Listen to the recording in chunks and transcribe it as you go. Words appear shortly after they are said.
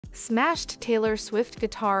Smashed Taylor Swift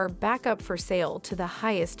guitar back up for sale to the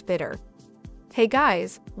highest bidder. Hey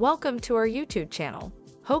guys, welcome to our YouTube channel.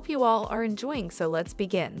 Hope you all are enjoying, so let's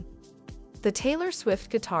begin. The Taylor Swift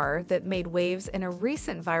guitar that made waves in a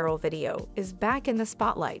recent viral video is back in the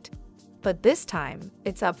spotlight. But this time,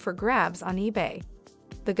 it's up for grabs on eBay.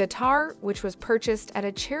 The guitar, which was purchased at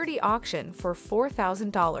a charity auction for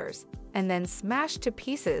 $4,000 and then smashed to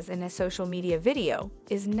pieces in a social media video,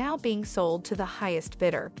 is now being sold to the highest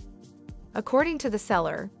bidder. According to the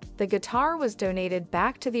seller, the guitar was donated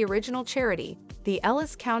back to the original charity, the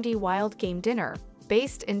Ellis County Wild Game Dinner,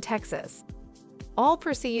 based in Texas. All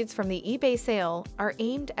proceeds from the eBay sale are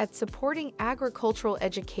aimed at supporting agricultural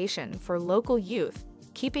education for local youth,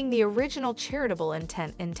 keeping the original charitable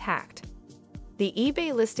intent intact. The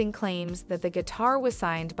eBay listing claims that the guitar was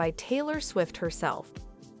signed by Taylor Swift herself.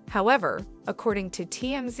 However, according to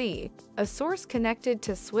TMZ, a source connected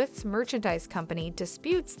to Swift's merchandise company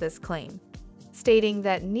disputes this claim, stating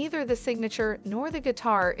that neither the signature nor the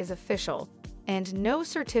guitar is official, and no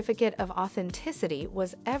certificate of authenticity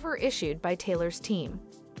was ever issued by Taylor's team.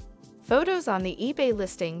 Photos on the eBay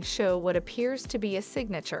listing show what appears to be a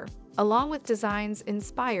signature, along with designs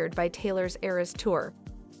inspired by Taylor's Eras Tour.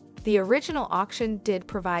 The original auction did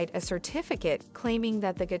provide a certificate claiming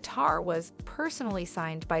that the guitar was personally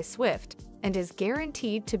signed by Swift and is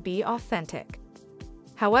guaranteed to be authentic.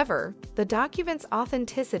 However, the document's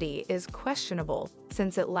authenticity is questionable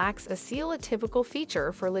since it lacks a seal, a typical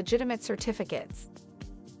feature for legitimate certificates.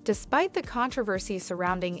 Despite the controversy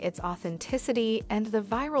surrounding its authenticity and the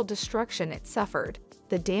viral destruction it suffered,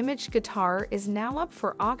 the damaged guitar is now up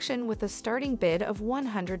for auction with a starting bid of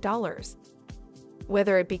 $100.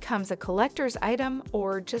 Whether it becomes a collector's item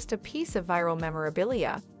or just a piece of viral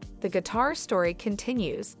memorabilia, the guitar story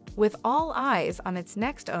continues, with all eyes on its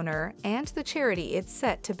next owner and the charity it's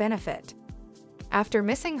set to benefit. After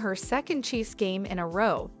missing her second Chiefs game in a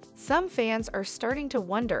row, some fans are starting to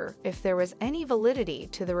wonder if there was any validity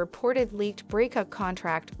to the reported leaked breakup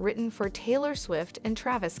contract written for Taylor Swift and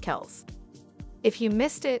Travis Kelce. If you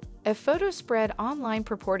missed it, a photo spread online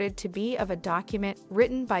purported to be of a document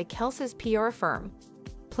written by Kelce's PR firm,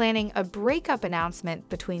 planning a breakup announcement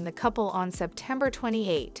between the couple on September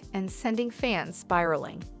 28 and sending fans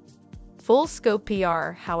spiraling. Full Scope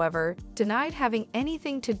PR, however, denied having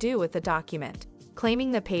anything to do with the document,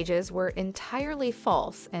 claiming the pages were entirely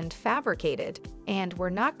false and fabricated and were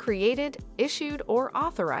not created, issued, or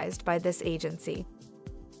authorized by this agency.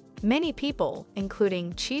 Many people,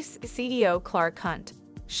 including Chiefs CEO Clark Hunt,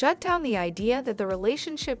 shut down the idea that the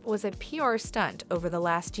relationship was a PR stunt over the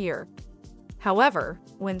last year. However,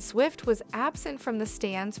 when Swift was absent from the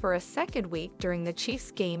stands for a second week during the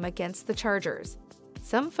Chiefs game against the Chargers,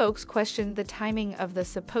 some folks questioned the timing of the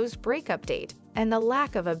supposed breakup date and the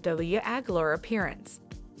lack of a W. Aguilar appearance.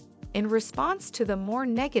 In response to the more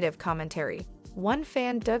negative commentary, one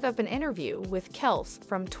fan dug up an interview with Kelce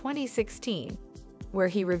from 2016, where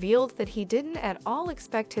he revealed that he didn't at all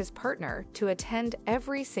expect his partner to attend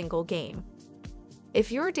every single game.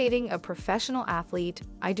 If you're dating a professional athlete,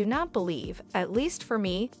 I do not believe, at least for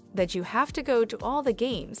me, that you have to go to all the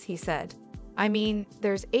games, he said. I mean,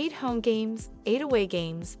 there's 8 home games, 8 away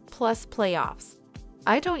games, plus playoffs.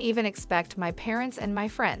 I don't even expect my parents and my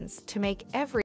friends to make every